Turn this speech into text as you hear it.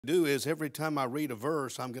Do is every time I read a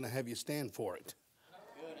verse, I'm going to have you stand for it.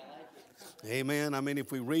 Amen. I mean,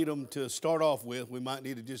 if we read them to start off with, we might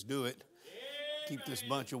need to just do it. Keep this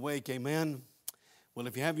bunch awake. Amen. Well,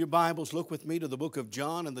 if you have your Bibles, look with me to the book of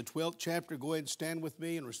John in the 12th chapter. Go ahead and stand with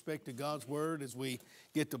me in respect to God's word as we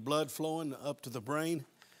get the blood flowing up to the brain.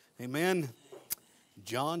 Amen.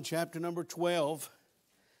 John chapter number 12.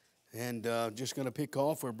 And just going to pick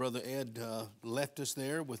off where Brother Ed left us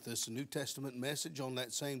there with this New Testament message on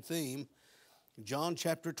that same theme. John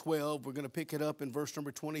chapter 12, we're going to pick it up in verse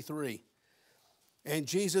number 23. And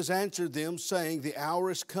Jesus answered them, saying, The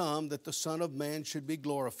hour is come that the Son of Man should be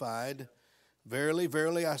glorified. Verily,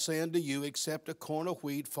 verily, I say unto you, except a corn of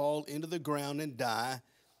wheat fall into the ground and die,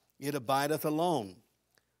 it abideth alone.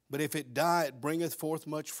 But if it die, it bringeth forth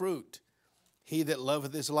much fruit. He that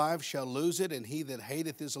loveth his life shall lose it, and he that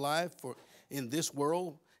hateth his life for in this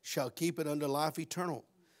world shall keep it unto life eternal.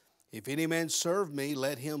 If any man serve me,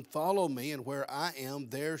 let him follow me, and where I am,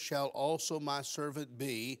 there shall also my servant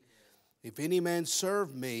be. If any man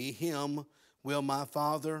serve me, him will my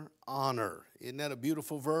Father honor. Isn't that a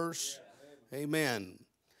beautiful verse? Yeah. Amen.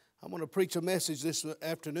 I'm going to preach a message this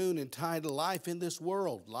afternoon entitled, Life in This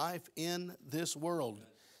World. Life in This World.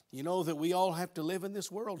 You know that we all have to live in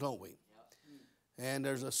this world, don't we? And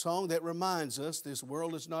there's a song that reminds us this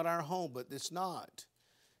world is not our home, but it's not.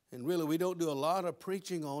 And really, we don't do a lot of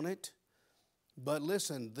preaching on it. But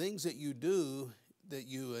listen, things that you do,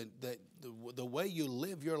 the way you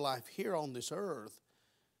live your life here on this earth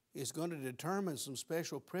is going to determine some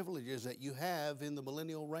special privileges that you have in the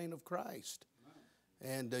millennial reign of Christ.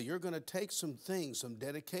 And you're going to take some things, some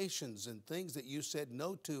dedications and things that you said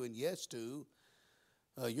no to and yes to.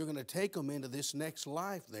 You're going to take them into this next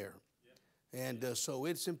life there. And so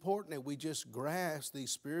it's important that we just grasp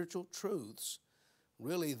these spiritual truths,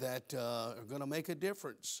 really, that are going to make a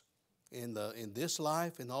difference in this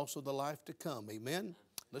life and also the life to come. Amen?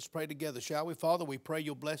 Let's pray together, shall we? Father, we pray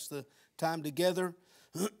you'll bless the time together.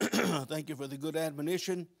 Thank you for the good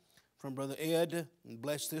admonition from Brother Ed, and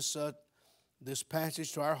bless this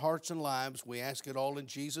passage to our hearts and lives. We ask it all in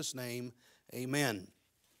Jesus' name. Amen.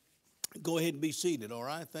 Go ahead and be seated, all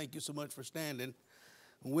right? Thank you so much for standing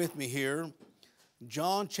with me here.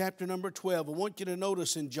 John chapter number 12. I want you to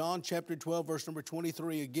notice in John chapter 12, verse number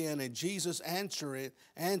 23 again. And Jesus answered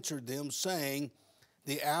them, saying,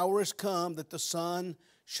 The hour is come that the Son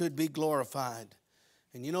should be glorified.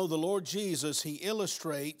 And you know, the Lord Jesus, he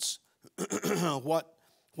illustrates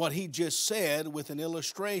what he just said with an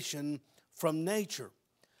illustration from nature.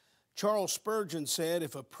 Charles Spurgeon said,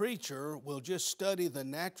 if a preacher will just study the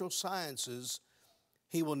natural sciences,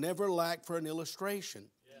 he will never lack for an illustration.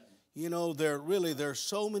 Yeah. You know, there's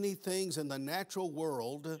so many things in the natural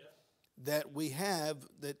world that we have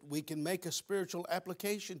that we can make a spiritual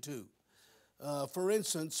application to. For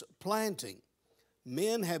instance, planting.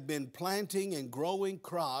 Men have been planting and growing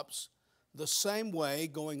crops the same way,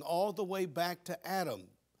 going all the way back to Adam.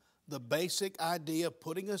 The basic idea of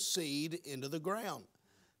putting a seed into the ground.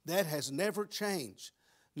 That has never changed.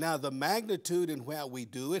 Now, the magnitude in how we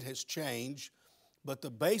do it has changed. But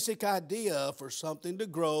the basic idea for something to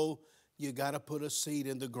grow, you got to put a seed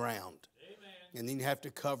in the ground. Amen. And then you have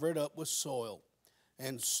to cover it up with soil.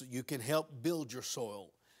 And so you can help build your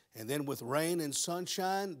soil. And then with rain and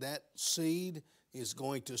sunshine, that seed is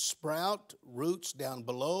going to sprout, roots down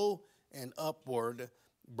below and upward,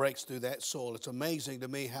 breaks through that soil. It's amazing to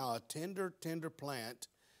me how a tender plant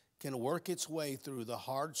can work its way through the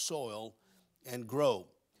hard soil and grow.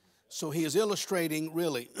 So he is illustrating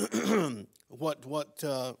really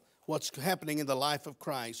what's happening in the life of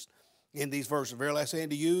Christ in these verses. Verily I say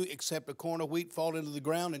unto you, except a corn of wheat fall into the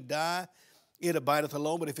ground and die, it abideth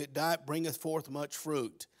alone, but if it die, it bringeth forth much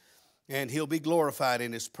fruit. And he'll be glorified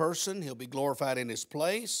in his person. He'll be glorified in his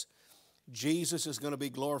place. Jesus is going to be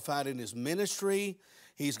glorified in his ministry.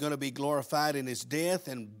 He's going to be glorified in his death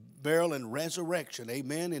and burial and resurrection.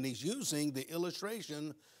 Amen. And he's using the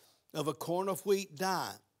illustration of a corn of wheat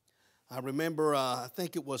die. I remember, I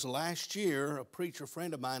think it was last year, a preacher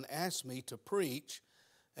friend of mine asked me to preach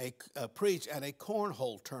at a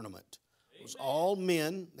cornhole tournament. It was all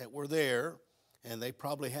men that were there, and they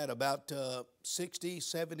probably had about 60,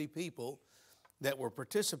 70 people that were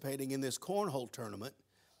participating in this cornhole tournament.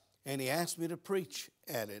 And he asked me to preach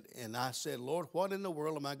at it. And I said, Lord, what in the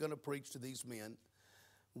world am I going to preach to these men?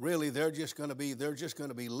 Really, they're just going to be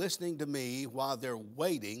listening to me while they're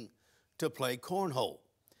waiting to play cornhole.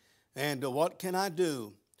 And what can I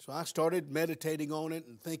do? So I started meditating on it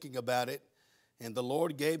and thinking about it. And the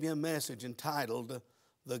Lord gave me a message entitled,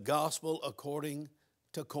 The Gospel According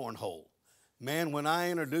to Cornhole. Man, when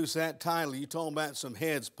I introduced that title, you told about some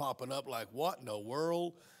heads popping up like, what in the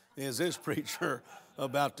world is this preacher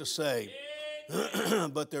about to say?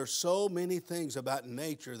 But there's so many things about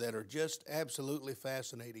nature that are just absolutely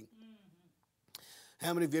fascinating.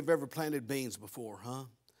 How many of you have ever planted beans before, huh?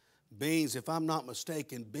 Beans, if I'm not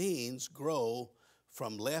mistaken, beans grow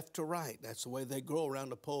from left to right. That's the way they grow around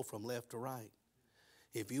the pole, from left to right.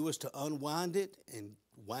 If you was to unwind it and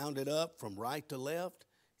wound it up from right to left,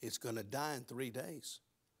 it's going to die in 3 days.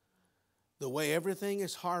 The way everything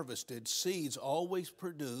is harvested, seeds always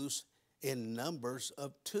produce in numbers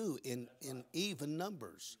of 2, in even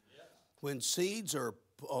numbers. When seeds are,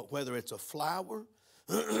 whether it's a flower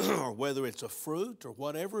or whether it's a fruit or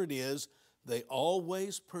whatever it is, they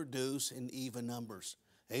always produce in even numbers.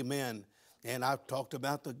 Amen. And I've talked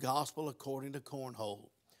about the gospel according to cornhole.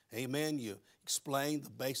 Amen. You explain the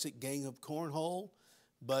basic game of cornhole.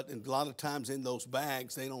 But a lot of times in those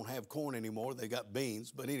bags, they don't have corn anymore. They got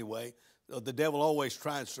beans. But anyway, the devil always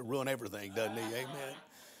tries to ruin everything, doesn't he?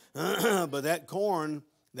 Amen. But that corn,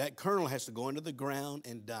 that kernel has to go into the ground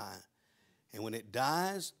and die. And when it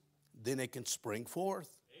dies, then it can spring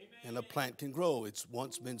forth. Amen. And a plant can grow. It's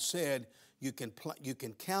once been said, you can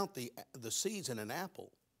count the seeds in an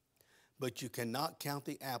apple, but you cannot count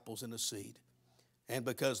the apples in a seed. And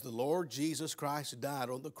because the Lord Jesus Christ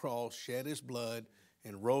died on the cross, shed his blood,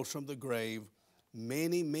 and rose from the grave,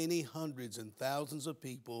 many, many hundreds and thousands of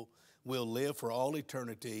people will live for all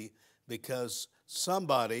eternity because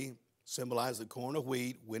somebody, symbolized the corn of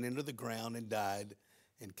wheat, went into the ground and died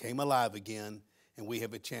and came alive again, and we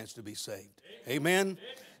have a chance to be saved. Amen? Amen?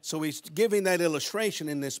 So he's giving that illustration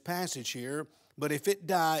in this passage here, but if it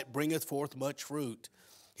die, it bringeth forth much fruit.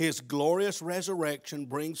 His glorious resurrection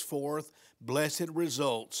brings forth blessed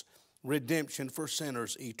results, redemption for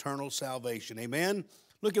sinners, eternal salvation. Amen?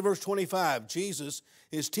 Look at verse 25. Jesus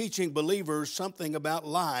is teaching believers something about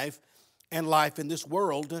life and life in this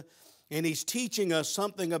world. And he's teaching us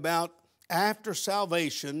something about after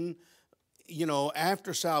salvation,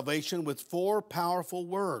 after salvation with 4 powerful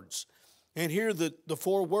words. And here are the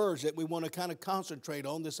 4 words that we want to kind of concentrate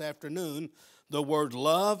on this afternoon. The word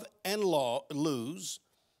love and lose.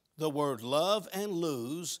 The word love and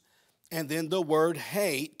lose. And then the word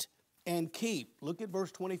hate and keep. Look at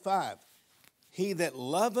verse 25. He that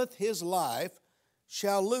loveth his life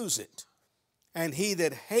shall lose it, and he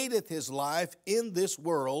that hateth his life in this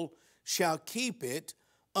world shall keep it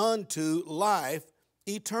unto life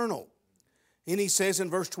eternal. And he says in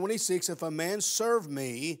verse 26, if a man serve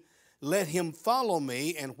me, let him follow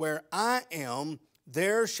me, and where I am,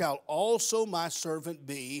 there shall also my servant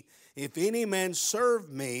be. If any man serve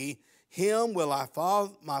me, him will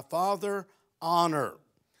my Father honor.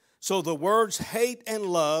 So the words hate and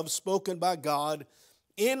love spoken by God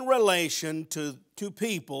in relation to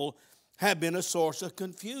people have been a source of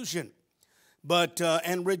confusion,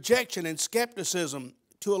 and rejection and skepticism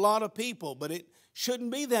to a lot of people. But it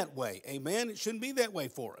shouldn't be that way. Amen? It shouldn't be that way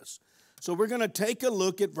for us. So we're going to take a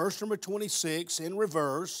look at verse number 26 in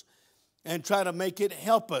reverse and try to make it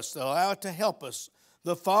help us, allow it to help us.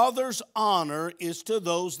 The Father's honor is to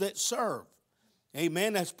those that serve.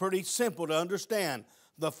 Amen? That's pretty simple to understand.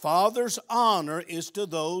 The Father's honor is to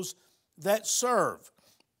those that serve.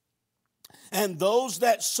 And those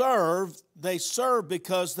that serve, they serve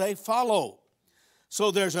because they follow.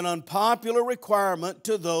 So there's an unpopular requirement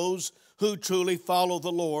to those who truly follow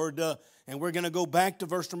the Lord. And we're going to go back to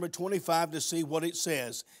verse number 25 to see what it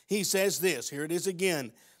says. He says this, here it is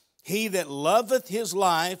again. He that loveth his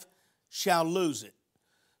life shall lose it.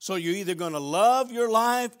 So you're either going to love your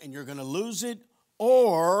life and you're going to lose it,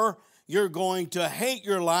 or you're going to hate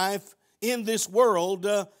your life in this world,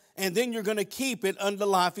 and then you're going to keep it unto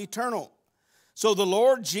life eternal. So the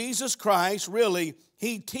Lord Jesus Christ, really,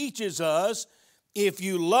 he teaches us, if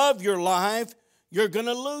you love your life, you're going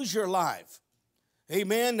to lose your life.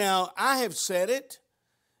 Amen. Now, I have said it,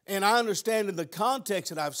 and I understand in the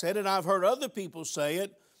context that I've said it. I've heard other people say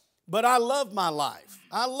it, but I love my life.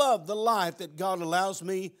 I love the life that God allows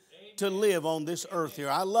me to live on this earth here.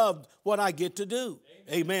 I love what I get to do.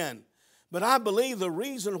 Amen. But I believe the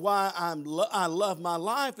reason why I love my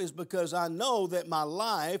life is because I know that my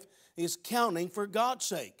life is counting for God's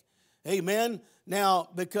sake. Amen. Now,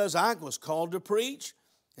 because I was called to preach,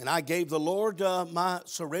 and I gave the Lord,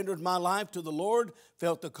 surrendered my life to the Lord,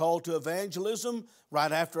 felt the call to evangelism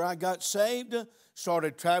right after I got saved,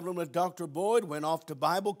 started traveling with Dr. Boyd, went off to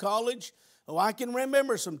Bible college. Oh, I can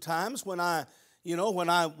remember some times when I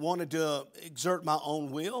wanted to exert my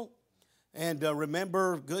own will. And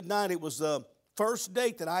remember, good night, it was the first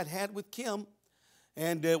date that I'd had with Kim.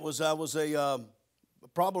 And I was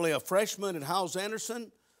probably a freshman at Howes Anderson.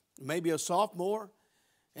 maybe a sophomore.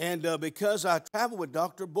 And because I traveled with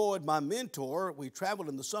Dr. Boyd, my mentor, we traveled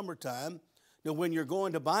in the summertime. Now, when you're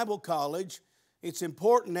going to Bible college, it's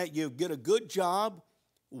important that you get a good job,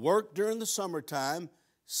 work during the summertime,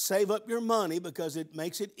 save up your money because it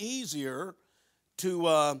makes it easier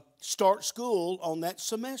to start school on that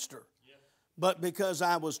semester. Yeah. But because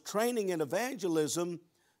I was training in evangelism,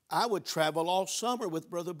 I would travel all summer with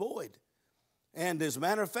Brother Boyd. And as a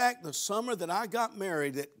matter of fact, the summer that I got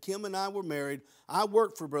married, that Kim and I were married, I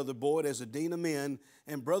worked for Brother Boyd as a dean of men,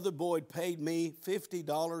 and Brother Boyd paid me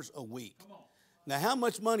 $50 a week. Now, how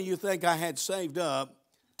much money you think I had saved up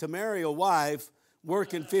to marry a wife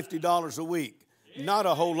working $50 a week? Not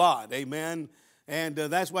a whole lot, amen. And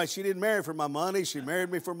that's why she didn't marry for my money. She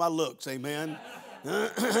married me for my looks, amen.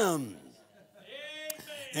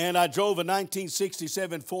 And I drove a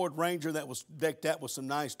 1967 Ford Ranger that was decked out with some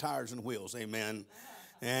nice tires and wheels, amen.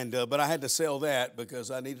 And but I had to sell that because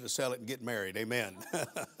I needed to sell it and get married, amen.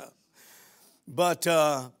 But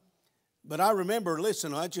I remember,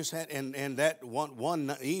 listen, I just had, and that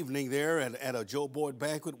one evening there at a Joe Boyd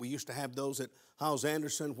banquet, we used to have those at Howes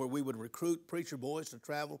Anderson where we would recruit preacher boys to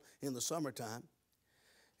travel in the summertime.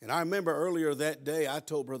 And I remember earlier that day, I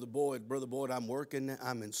told Brother Boyd, I'm working,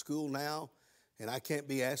 I'm in school now, and I can't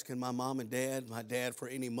be asking my mom and dad, my dad, for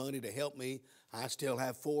any money to help me. I still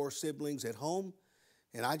have 4 siblings at home,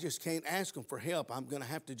 and I just can't ask them for help. I'm going to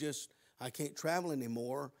have to I can't travel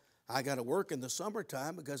anymore. I got to work in the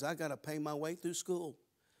summertime because I got to pay my way through school.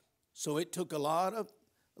 So it took a lot of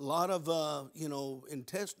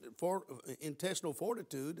intestinal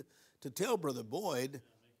fortitude to tell Brother Boyd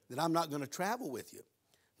that I'm not going to travel with you,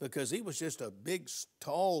 because he was just a big,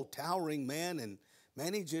 tall, towering man, and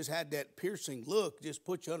man, he just had that piercing look, just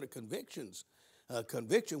put you under conviction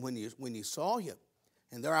when you saw you.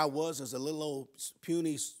 And there I was as a little old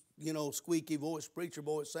puny, squeaky voice preacher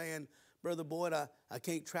boy saying, Brother Boyd, I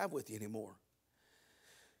can't travel with you anymore.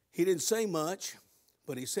 He didn't say much,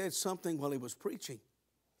 but he said something while he was preaching.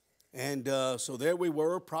 And so there we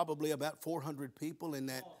were, probably about 400 people in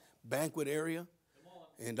that banquet area.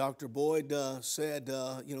 And Dr. Boyd said,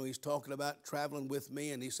 he's talking about traveling with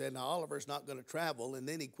me. And he said, now Oliver's not going to travel. And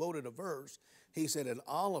then he quoted a verse. He said, and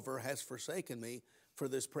Oliver has forsaken me for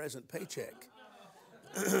this present paycheck.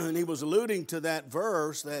 And he was alluding to that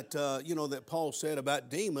verse that, that Paul said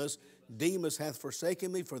about Demas. Demas hath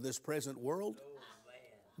forsaken me for this present world.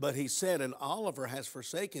 But he said, and Oliver has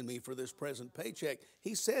forsaken me for this present paycheck.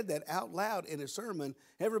 He said that out loud in his sermon.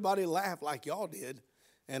 Everybody laughed like y'all did.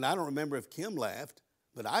 And I don't remember if Kim laughed,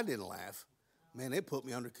 but I didn't laugh. Man, it put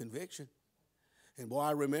me under conviction. And boy,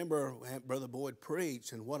 I remember Brother Boyd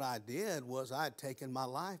preached, and what I did was I'd taken my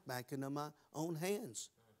life back into my own hands.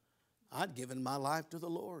 I'd given my life to the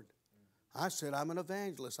Lord. I said, I'm an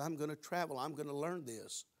evangelist. I'm going to travel. I'm going to learn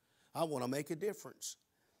this. I want to make a difference.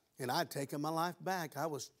 And I'd taken my life back. I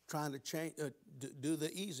was trying to do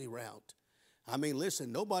the easy route. I mean,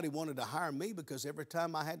 listen, nobody wanted to hire me because every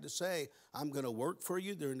time I had to say, I'm going to work for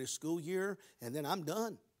you during this school year, and then I'm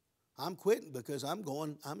done. I'm quitting because I'm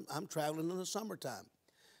traveling in the summertime.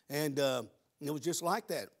 And it was just like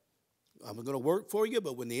that. I'm going to work for you,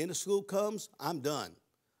 but when the end of school comes, I'm done.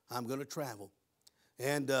 I'm going to travel.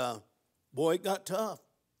 And boy, it got tough.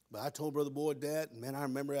 But I told Brother Boyd that, and man, I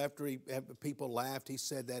remember after people laughed, he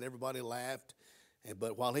said that, everybody laughed.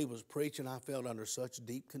 But while he was preaching, I felt under such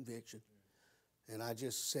deep conviction. And I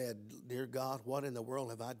just said, dear God, what in the world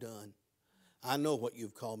have I done? I know what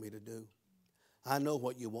you've called me to do. I know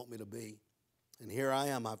what you want me to be. And here I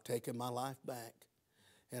am, I've taken my life back.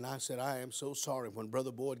 And I said, I am so sorry. When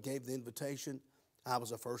Brother Boyd gave the invitation, I was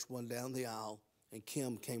the first one down the aisle. And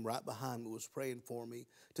Kim came right behind me, was praying for me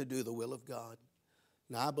to do the will of God.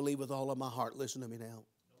 Now, I believe with all of my heart, listen to me now.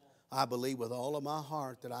 I believe with all of my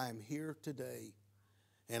heart that I am here today.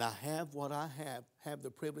 And I have what I have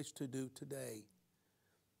the privilege to do today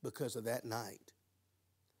because of that night.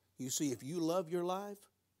 You see, if you love your life,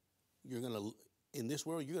 in this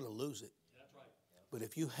world, you're going to lose it. That's right. But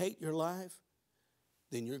if you hate your life,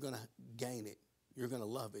 then you're going to gain it. You're going to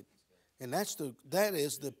love it. And that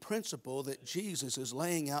is the principle that Jesus is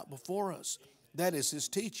laying out before us. That is his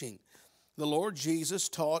teaching. The Lord Jesus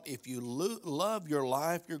taught if you love your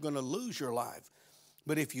life, you're going to lose your life.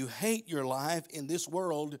 But if you hate your life in this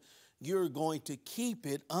world, you're going to keep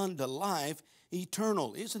it unto life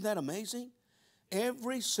eternal. Isn't that amazing?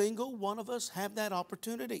 Every single one of us have that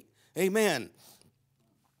opportunity. Amen.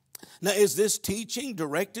 Now, is this teaching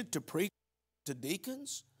directed to preachers, to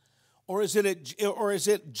deacons? Or is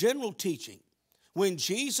it general teaching? When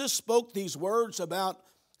Jesus spoke these words about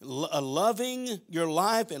loving your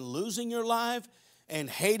life and losing your life, and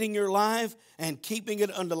hating your life and keeping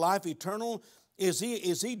it unto life eternal, is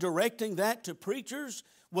he directing that to preachers?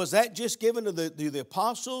 Was that just given to the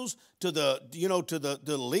apostles, to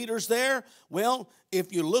the leaders there? Well,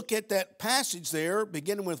 if you look at that passage there,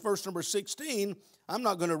 beginning with verse number 16, I'm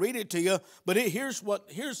not going to read it to you, but here's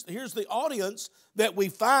the audience that we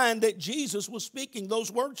find that Jesus was speaking those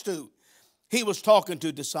words to. He was talking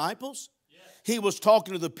to disciples. He was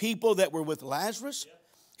talking to the people that were with Lazarus.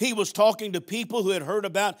 He was talking to people who had heard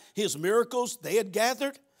about his miracles they had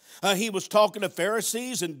gathered. He was talking to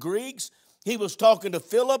Pharisees and Greeks. He was talking to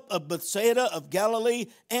Philip of Bethsaida of Galilee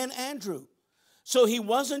and Andrew. So he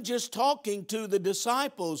wasn't just talking to the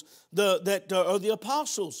disciples, or the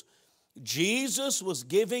apostles. Jesus was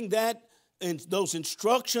giving those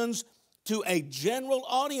instructions to a general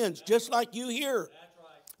audience, just like you here.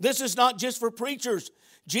 This is not just for preachers.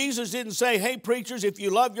 Jesus didn't say, hey, preachers, if you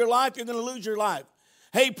love your life, you're going to lose your life.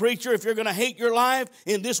 Hey, preacher, if you're going to hate your life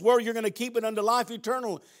in this world, you're going to keep it unto life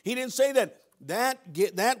eternal. He didn't say that.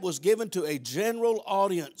 That was given to a general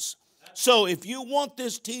audience. So if you want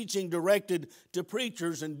this teaching directed to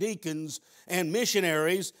preachers and deacons and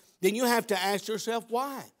missionaries, then you have to ask yourself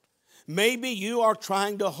why. Maybe you are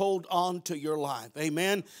trying to hold on to your life.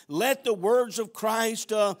 Amen. Let the words of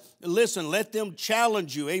Christ, let them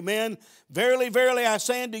challenge you. Amen. Verily, verily, I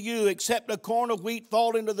say unto you, except a corn of wheat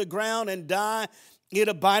fall into the ground and die, it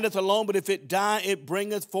abideth alone, but if it die, it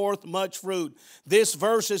bringeth forth much fruit. This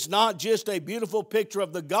verse is not just a beautiful picture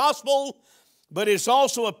of the gospel, but it's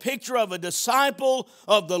also a picture of a disciple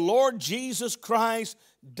of the Lord Jesus Christ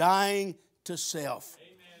dying to self.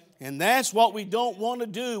 And that's what we don't want to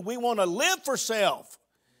do. We want to live for self.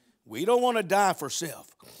 We don't want to die for self.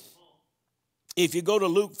 If you go to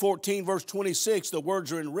Luke 14, verse 26, the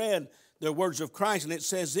words are in red. They're words of Christ, and it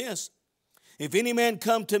says this: if any man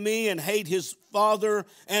come to me and hate his father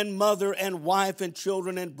and mother and wife and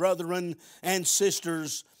children and brethren and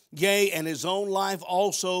sisters, yea, and his own life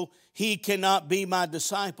also, he cannot be my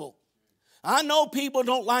disciple. I know people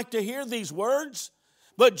don't like to hear these words,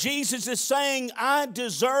 but Jesus is saying, I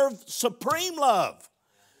deserve supreme love.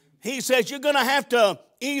 He says, you're going to have to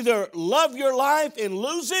either love your life and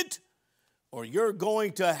lose it, or you're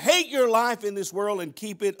going to hate your life in this world and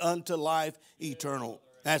keep it unto life eternal.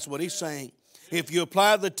 That's what he's saying. If you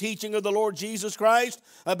apply the teaching of the Lord Jesus Christ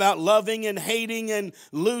about loving and hating and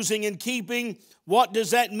losing and keeping, what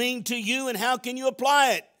does that mean to you and how can you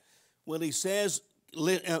apply it? Well, he says,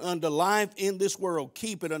 unto life in this world,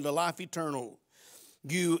 keep it unto life eternal.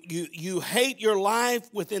 You hate your life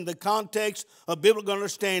within the context of biblical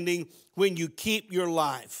understanding when you keep your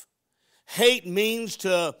life. Hate means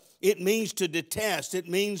to detest. It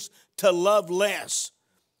means to love less.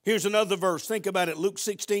 Here's another verse. Think about it. Luke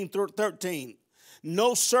 16:13.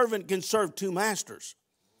 No servant can serve two masters,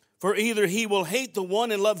 for either he will hate the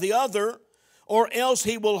one and love the other, or else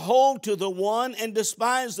he will hold to the one and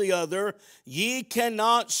despise the other. Ye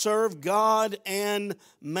cannot serve God and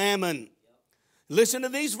mammon. Listen to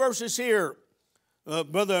these verses here.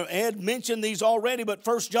 Brother Ed mentioned these already, but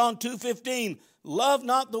 1 John 2:15, love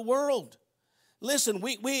not the world. Listen,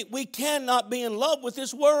 we cannot be in love with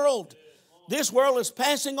this world. This world is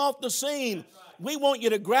passing off the scene. We want you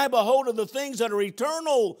to grab a hold of the things that are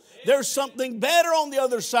eternal. There's something better on the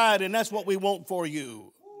other side, and that's what we want for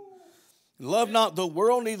you. Love not the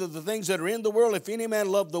world, neither the things that are in the world. If any man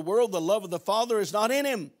love the world, the love of the Father is not in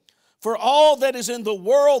him. For all that is in the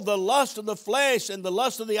world, the lust of the flesh and the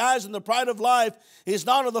lust of the eyes and the pride of life, is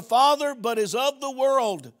not of the Father, but is of the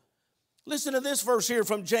world. Listen to this verse here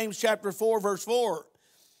from James chapter 4, verse 4.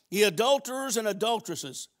 Ye adulterers and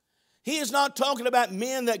adulteresses. He is not talking about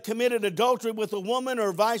men that committed adultery with a woman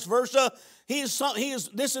or vice versa. This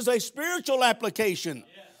is a spiritual application.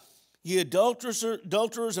 Ye adulterers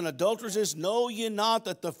and adulteresses, know ye not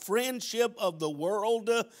that the friendship of the world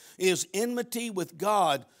is enmity with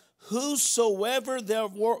God? Whosoever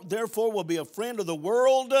therefore will be a friend of the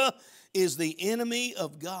world is the enemy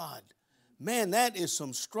of God. Man, that is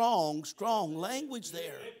some strong, strong language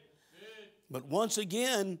there. But once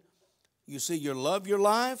again, you see, you love your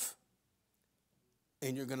life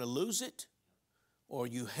and you're going to lose it, or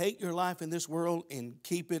you hate your life in this world and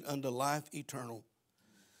keep it unto life eternal.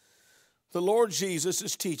 The Lord Jesus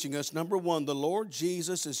is teaching us, number one, the Lord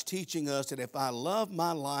Jesus is teaching us that if I love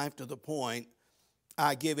my life to the point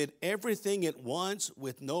I give it everything at once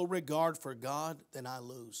with no regard for God, then I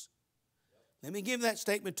lose. Let me give that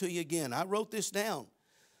statement to you again. I wrote this down.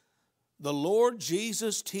 The Lord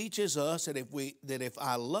Jesus teaches us that if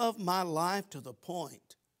I love my life to the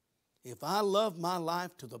point, if I love my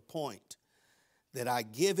life to the point that I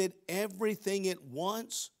give it everything at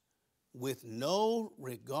once with no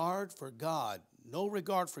regard for God. no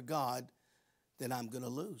regard for God, then I'm going to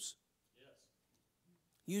lose.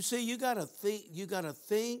 You see, you got to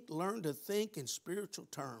think, learn to think in spiritual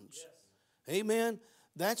terms. Yes. Amen.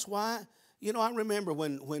 That's why, I remember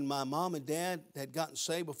when my mom and dad had gotten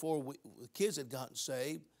saved before the kids had gotten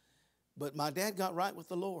saved, but my dad got right with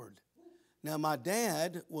the Lord. Now, my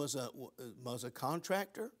dad was a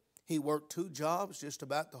contractor. He worked 2 jobs just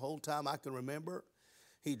about the whole time I can remember.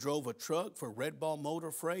 He drove a truck for Red Ball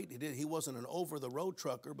Motor Freight. He wasn't an over-the-road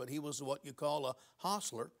trucker, but he was what you call a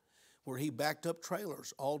hostler, where he backed up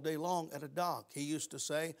trailers all day long at a dock. He used to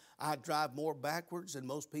say, I drive more backwards than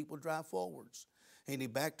most people drive forwards. And he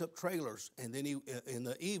backed up trailers, and then in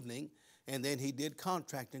the evening, and then he did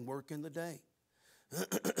contracting work in the day.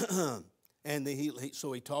 And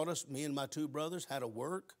so he taught us, me and my 2 brothers, how to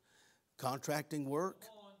work, contracting work.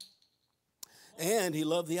 And he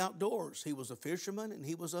loved the outdoors. He was a fisherman and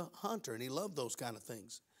he was a hunter, and he loved those kind of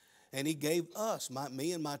things. And he gave us,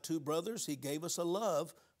 me and my 2 brothers, he gave us a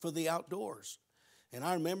love for the outdoors. And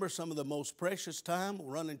I remember some of the most precious time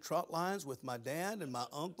running trot lines with my dad and my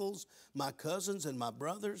uncles, my cousins and my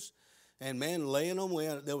brothers. And man, laying them,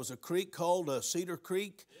 there was a creek called Cedar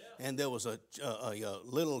Creek, and there was a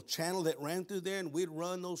little channel that ran through there, and we'd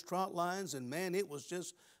run those trot lines, and man, it was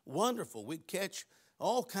just wonderful. We'd catch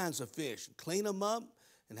all kinds of fish, clean them up,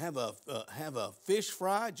 and have a fish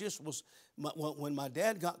fry. When my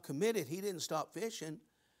dad got committed, he didn't stop fishing,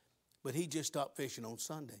 but he just stopped fishing on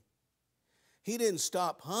Sunday. He didn't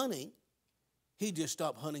stop hunting. He just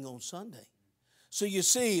stopped hunting on Sunday. So you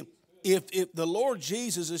see, if the Lord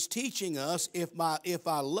Jesus is teaching us, if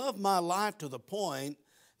I love my life to the point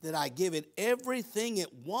that I give it everything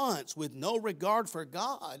it wants with no regard for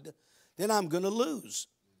God, then I'm going to lose.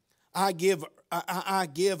 I give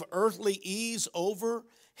earthly ease over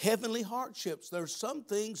heavenly hardships. There's some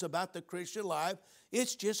things about the Christian life,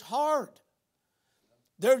 it's just hard.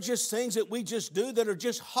 There are just things that we just do that are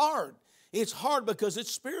just hard. It's hard because it's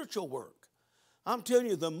spiritual work. I'm telling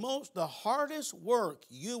you, the hardest work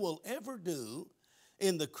you will ever do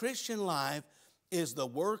in the Christian life is the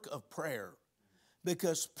work of prayer.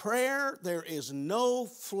 Because prayer, there is no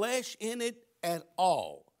flesh in it at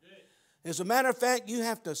all. As a matter of fact, you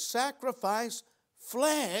have to sacrifice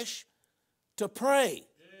flesh to pray.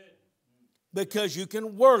 Because you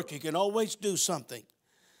can work, you can always do something.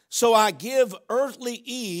 So I give earthly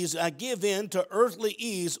ease, I give in to earthly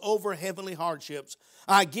ease over heavenly hardships.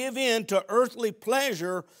 I give in to earthly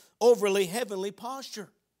pleasure over heavenly posture.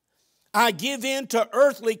 I give in to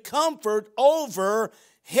earthly comfort over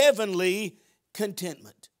heavenly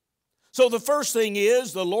contentment. So the first thing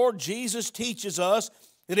is, the Lord Jesus teaches us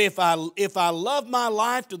that if I love my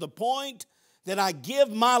life to the point that I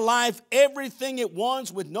give my life everything it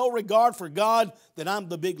wants with no regard for God, then I'm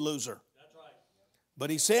the big loser. But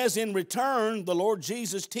he says in return, the Lord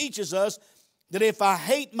Jesus teaches us that if I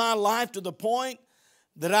hate my life to the point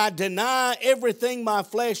that I deny everything my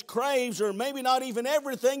flesh craves, or maybe not even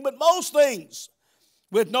everything, but most things,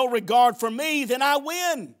 with no regard for me, then I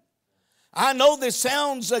win. I know this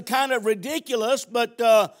sounds kind of ridiculous, but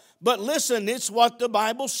listen, it's what the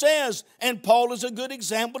Bible says, and Paul is a good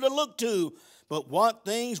example to look to. But what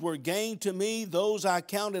things were gained to me, those I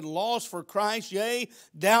counted loss for Christ. Yea,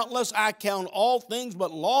 doubtless I count all things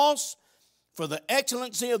but loss for the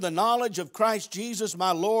excellency of the knowledge of Christ Jesus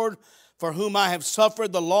my Lord, for whom I have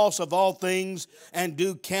suffered the loss of all things, and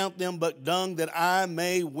do count them but dung, that I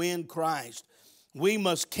may win Christ. We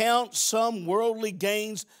must count some worldly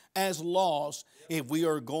gains as loss if we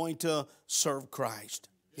are going to serve Christ.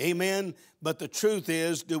 Amen. But the truth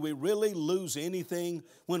is, do we really lose anything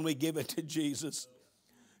when we give it to Jesus?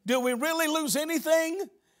 Do we really lose anything?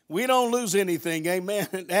 We don't lose anything. Amen.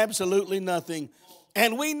 Absolutely nothing.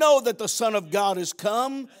 And we know that the Son of God has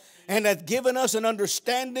come and hath given us an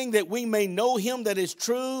understanding that we may know Him that is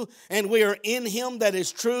true, and we are in Him that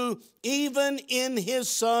is true, even in His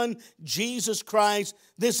Son, Jesus Christ.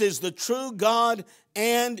 This is the true God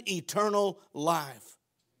and eternal life.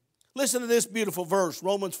 Listen to this beautiful verse,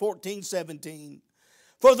 Romans 14:17.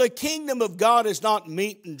 For the kingdom of God is not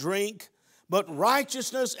meat and drink, but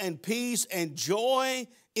righteousness and peace and joy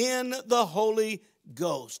in the Holy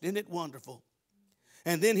Ghost. Isn't it wonderful?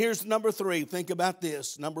 And then here's number 3. Think about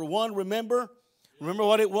this. Number 1, remember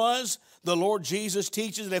what it was? The Lord Jesus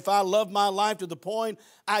teaches that if I love my life to the point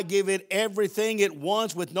I give it everything it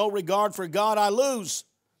wants with no regard for God, I lose.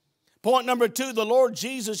 Point number 2, the Lord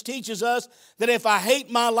Jesus teaches us that if I hate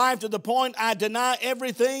my life to the point I deny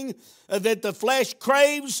everything that the flesh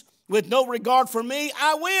craves with no regard for me,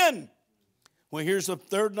 I win. Well, here's the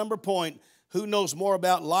third point. Who knows more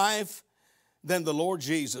about life than the Lord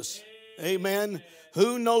Jesus? Amen.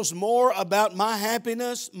 Who knows more about my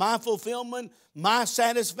happiness, my fulfillment, my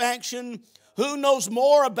satisfaction? Who knows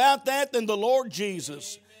more about that than the Lord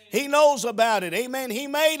Jesus? He knows about it. Amen. He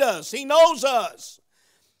made us. He knows us.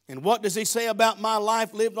 And what does He say about my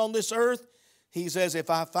life lived on this earth? He says, if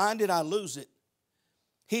I find it, I lose it.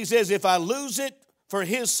 He says, if I lose it for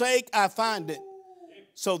His sake, I find it.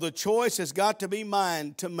 So the choice has got to be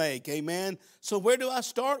mine to make. Amen. So where do I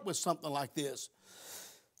start with something like this?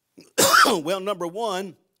 Well, number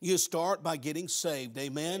one, you start by getting saved.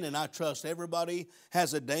 Amen. And I trust everybody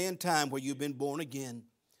has a day and time where you've been born again.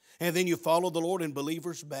 And then you follow the Lord in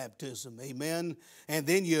believer's baptism. Amen. And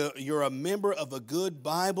then you're a member of a good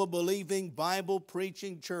Bible-believing,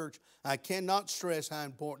 Bible-preaching church. I cannot stress how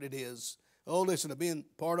important it is. Oh, listen, to being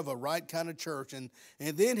part of a right kind of church. And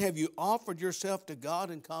then have you offered yourself to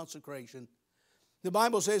God in consecration? The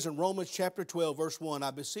Bible says in Romans chapter 12, verse 1,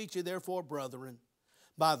 I beseech you therefore, brethren,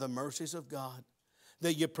 by the mercies of God,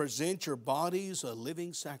 that you present your bodies a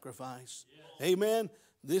living sacrifice. Yes. Amen.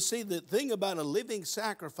 See, the thing about a living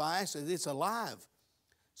sacrifice is it's alive.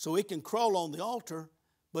 So it can crawl on the altar,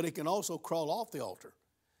 but it can also crawl off the altar.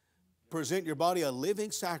 Present your body a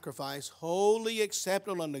living sacrifice, wholly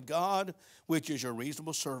acceptable unto God, which is your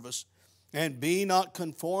reasonable service. And be not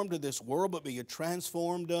conformed to this world, but be ye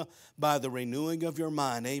transformed by the renewing of your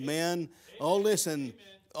mind. Amen. Amen. Oh, listen, amen.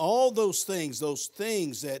 All those things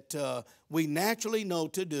that we naturally know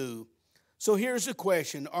to do. So here's the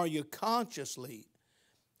question. Are you consciously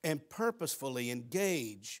and purposefully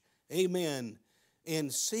engaged, amen, in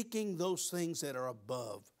seeking those things that are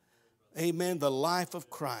above? Amen. The life of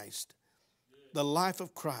Christ. The life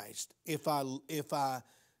of Christ. If I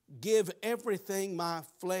give everything my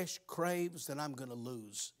flesh craves, then I'm going to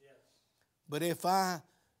lose. But if I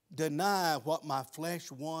deny what my flesh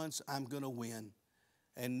wants, I'm going to win.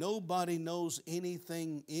 And nobody knows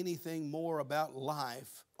anything more about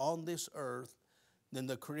life on this earth than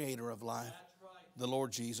the Creator of life, the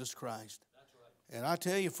Lord Jesus Christ. And I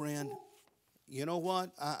tell you, friend, you know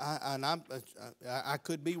what? I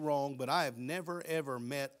could be wrong, but I have never, ever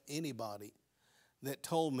met anybody that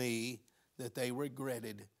told me that they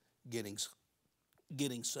regretted getting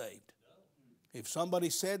saved. If somebody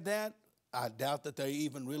said that, I doubt that they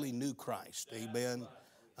even really knew Christ. Amen.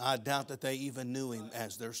 I doubt that they even knew Him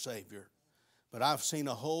as their Savior. But I've seen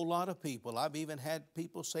a whole lot of people. I've even had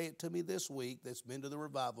people say it to me this week that's been to the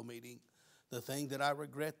revival meeting. The thing that I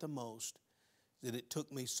regret the most, that it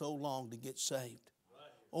took me so long to get saved.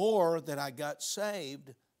 Or that I got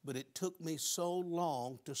saved, but it took me so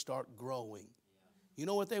long to start growing. You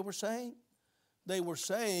know what they were saying? They were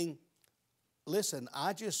saying, listen,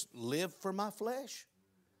 I just lived for my flesh.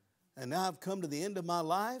 And now I've come to the end of my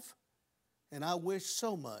life. And I wish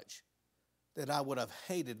so much that I would have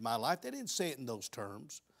hated my life. They didn't say it in those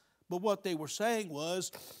terms. But what they were saying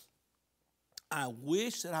was, I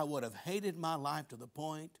wish that I would have hated my life to the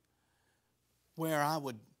point where I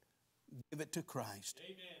would give it to Christ.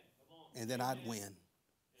 Amen. Come on. And then I'd win.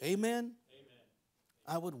 Amen? Amen?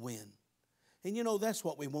 I would win. And you know, that's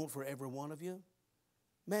what we want for every one of you.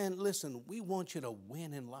 Man, listen, we want you to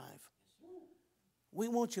win in life. We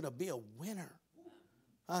want you to be a winner.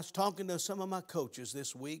 I was talking to some of my coaches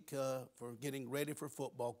this week for getting ready for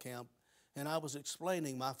football camp, and I was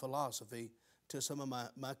explaining my philosophy to some of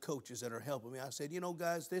my coaches that are helping me. I said, you know,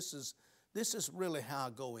 guys, this is really how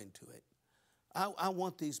I go into it. I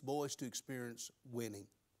want these boys to experience winning.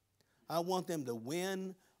 I want them to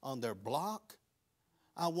win on their block.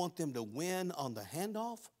 I want them to win on the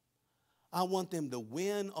handoff. I want them to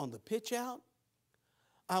win on the pitch out.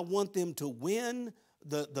 I want them to win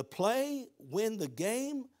the play, win the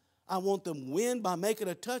game. I want them to win by making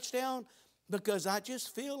a touchdown, because I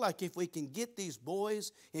just feel like if we can get these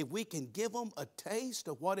boys, if we can give them a taste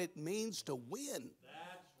of what it means to win,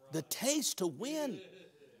 the taste to win,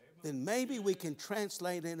 then maybe we can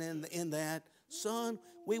translate it in that, son,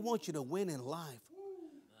 we want you to win in life.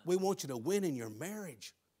 We want you to win in your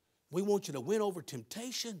marriage. We want you to win over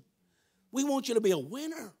temptation. We want you to be a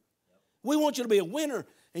winner. We want you to be a winner.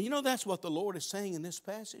 And you know, that's what the Lord is saying in this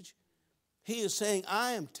passage. He is saying,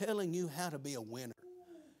 I am telling you how to be a winner.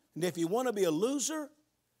 And if you want to be a loser,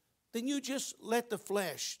 then you just let the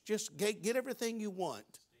flesh, just get everything you want.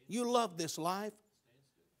 You love this life,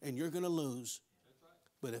 and you're going to lose.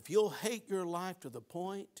 But if you'll hate your life to the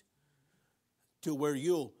point to where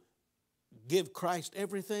you'll give Christ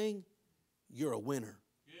everything, you're a winner.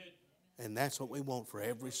 And that's what we want for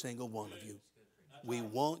every single one of you. We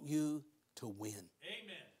want you to win.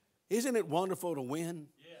 Amen. Isn't it wonderful to win?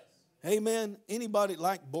 Yes. Amen. Anybody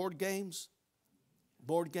like board games?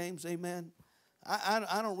 Board games, amen.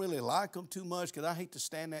 I don't really like them too much because I hate to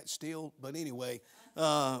stand that still. But anyway,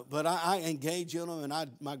 but I engage in them,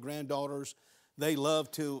 and my granddaughters, they love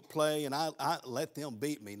to play, and I let them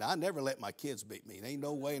beat me. Now, I never let my kids beat me. There ain't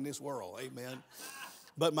no way in this world, amen.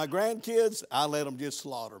 But my grandkids, I let them just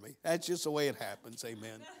slaughter me. That's just the way it happens,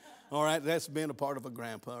 amen. All right, that's been a part of a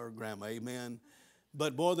grandpa or grandma, amen.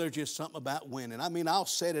 But, boy, there's just something about winning. I mean, I'll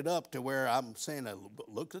set it up to where I'm saying,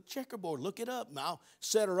 look at the checkerboard, look it up. And I'll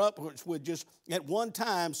set her up with just, at one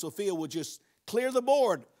time, Sophia would just clear the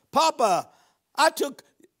board. Papa,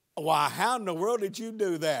 why, how in the world did you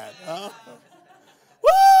do that? Huh?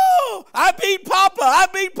 Woo! I beat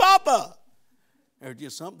Papa. There's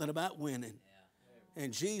just something about winning.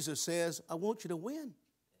 And Jesus says, I want you to win.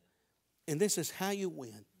 And this is how you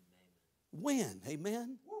win. Win,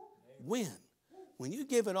 amen? Win. When you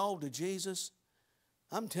give it all to Jesus,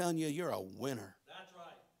 I'm telling you, you're a winner. That's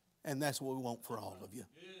right. And that's what we want for all of you.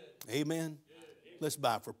 Good. Amen? Good. Let's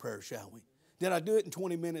bow for prayer, shall we? Did I do it in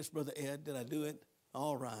 20 minutes, Brother Ed? Did I do it?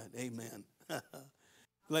 All right. Amen.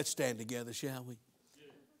 Let's stand together, shall we?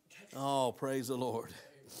 Oh, praise the Lord.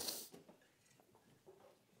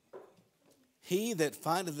 He that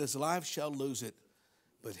findeth his life shall lose it,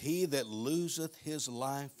 but he that loseth his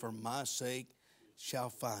life for my sake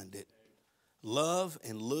shall find it. Love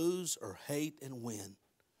and lose, or hate and win.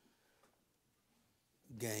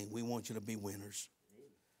 Gang, we want you to be winners.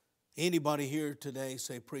 Anybody here today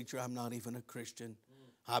say, preacher, I'm not even a Christian.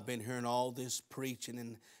 I've been hearing all this preaching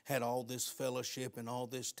and had all this fellowship and all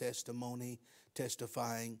this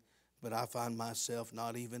testifying, but I find myself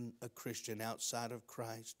not even a Christian outside of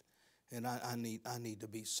Christ, and I need to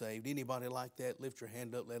be saved. Anybody like that? Lift your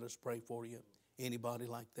hand up. Let us pray for you. Anybody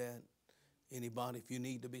like that? Anybody, if you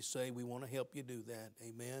need to be saved, we want to help you do that.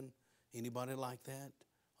 Amen. Anybody like that?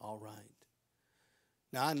 All right.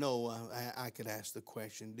 Now, I know I could ask the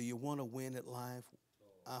question, do you want to win at life?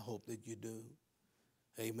 I hope that you do.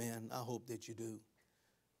 Amen. I hope that you do.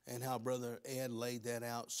 And how Brother Ed laid that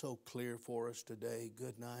out so clear for us today.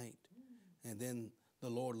 Good night. And then the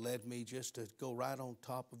Lord led me just to go right on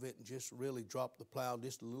top of it and just really drop the plow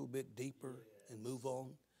just a little bit deeper and move on.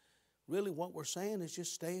 Really what we're saying is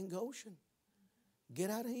just stay in Goshen. Get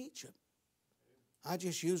out of Egypt. I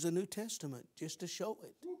just use the New Testament just to show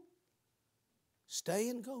it. Stay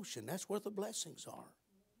in Goshen. That's where the blessings are.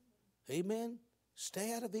 Amen.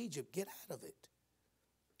 Stay out of Egypt. Get out of it.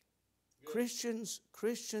 Christians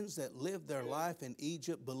that live their life in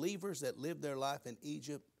Egypt, believers that live their life in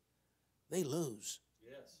Egypt, they lose.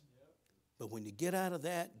 Yes. But when you get out of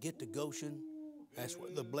that, get to Goshen, that's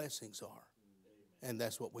where the blessings are. And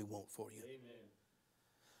that's what we want for you.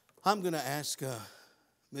 I'm going to ask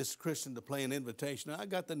Miss Kristen to play an invitation. I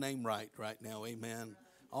got the name right now, amen.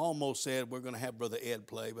 I almost said we're going to have Brother Ed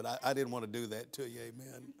play, but I didn't want to do that to you,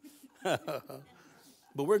 amen.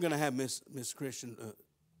 But we're going to have Miss Kristen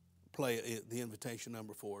play the invitation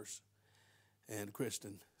number for us. And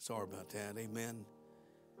Kristen, sorry about that, amen.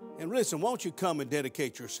 And listen, won't you come and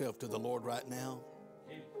dedicate yourself to the Lord right now?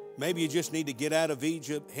 Maybe you just need to get out of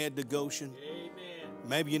Egypt, head to Goshen.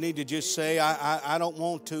 Maybe you need to just say, I don't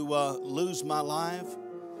want to lose my life.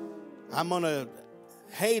 I'm going to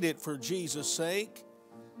hate it for Jesus' sake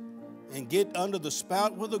and get under the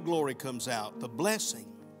spout where the glory comes out, the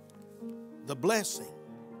blessing. The blessing.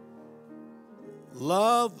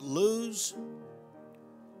 Love, lose,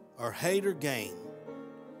 or hate or gain.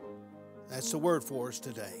 That's the word for us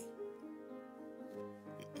today.